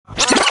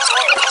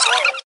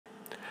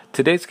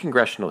Today's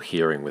congressional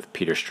hearing with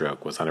Peter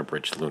Strzok was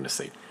unabridged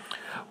lunacy.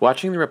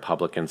 Watching the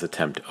Republicans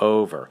attempt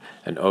over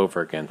and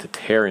over again to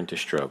tear into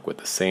Strzok with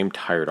the same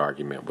tired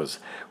argument was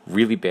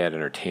really bad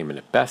entertainment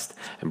at best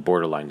and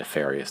borderline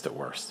nefarious at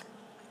worst.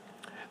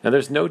 Now,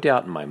 there's no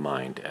doubt in my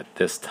mind at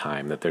this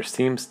time that there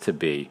seems to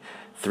be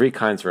three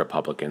kinds of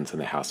Republicans in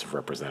the House of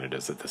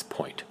Representatives at this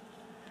point.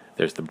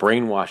 There's the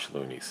brainwashed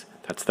loonies.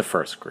 That's the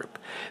first group.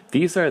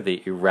 These are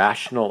the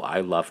irrational I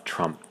love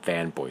Trump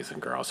fanboys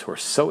and girls who are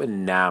so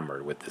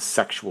enamored with this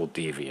sexual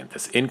deviant,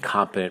 this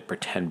incompetent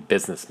pretend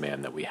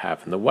businessman that we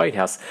have in the White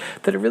House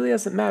that it really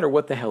doesn't matter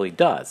what the hell he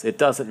does. It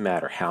doesn't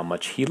matter how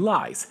much he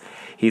lies.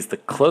 He's the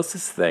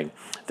closest thing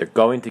they're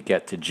going to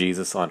get to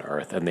Jesus on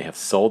earth, and they have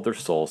sold their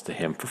souls to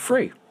him for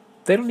free.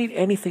 They don't need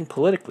anything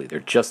politically. They're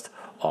just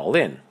all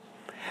in.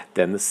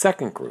 Then the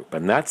second group,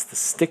 and that's the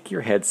stick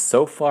your head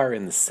so far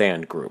in the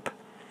sand group.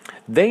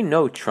 They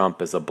know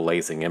Trump is a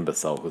blazing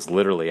imbecile who's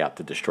literally out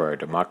to destroy our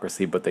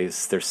democracy, but they're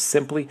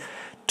simply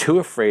too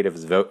afraid of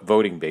his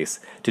voting base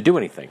to do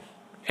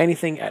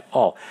anything at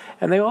all.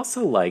 And they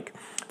also like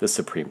the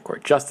Supreme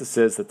Court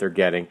justices that they're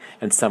getting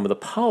and some of the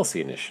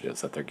policy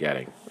initiatives that they're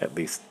getting, at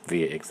least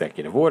via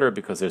executive order,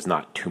 because there's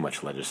not too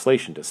much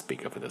legislation to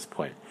speak of at this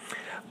point.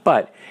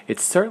 But it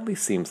certainly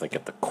seems like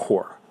at the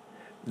core,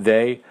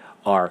 they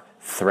are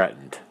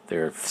threatened.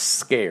 They're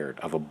scared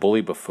of a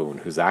bully buffoon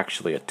who's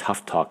actually a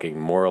tough-talking,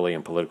 morally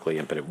and politically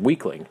impotent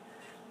weakling.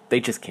 They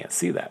just can't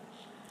see that.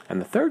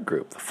 And the third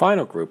group, the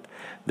final group,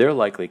 they're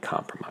likely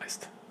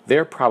compromised.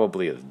 They're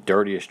probably as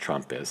dirty as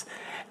Trump is,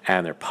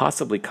 and they're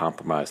possibly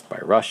compromised by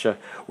Russia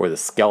or the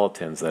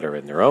skeletons that are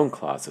in their own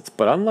closets.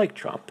 But unlike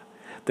Trump,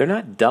 they're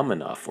not dumb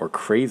enough or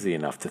crazy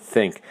enough to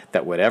think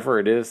that whatever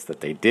it is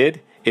that they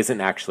did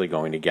isn't actually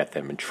going to get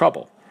them in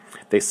trouble.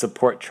 They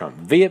support Trump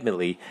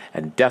vehemently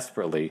and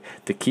desperately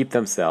to keep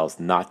themselves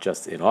not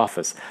just in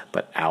office,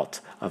 but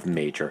out of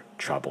major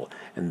trouble.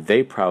 And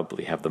they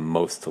probably have the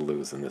most to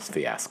lose in this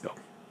fiasco.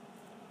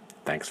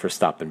 Thanks for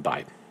stopping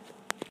by.